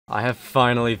I have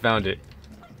finally found it.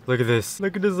 Look at this.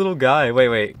 Look at this little guy.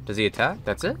 Wait. Does he attack?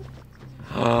 That's it?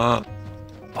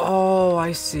 Oh,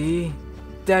 I see.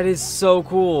 That is so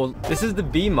cool. This is the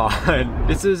bee mod.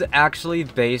 This is actually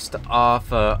based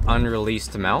off an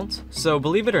unreleased mount. So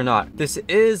believe it or not, this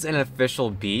is an official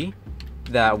bee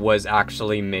that was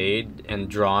actually made and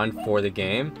drawn for the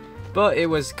game, but it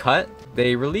was cut.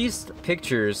 They released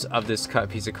pictures of this cut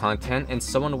piece of content and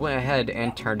someone went ahead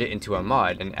and turned it into a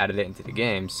mod and added it into the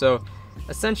game. So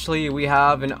essentially we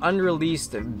have an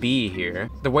unreleased bee here.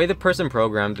 The way the person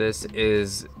programmed this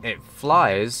is it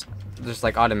flies just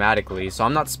like automatically, so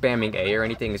I'm not spamming A or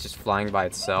anything, it's just flying by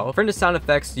itself. For the sound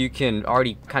effects, you can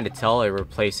already kind of tell it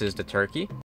replaces the turkey.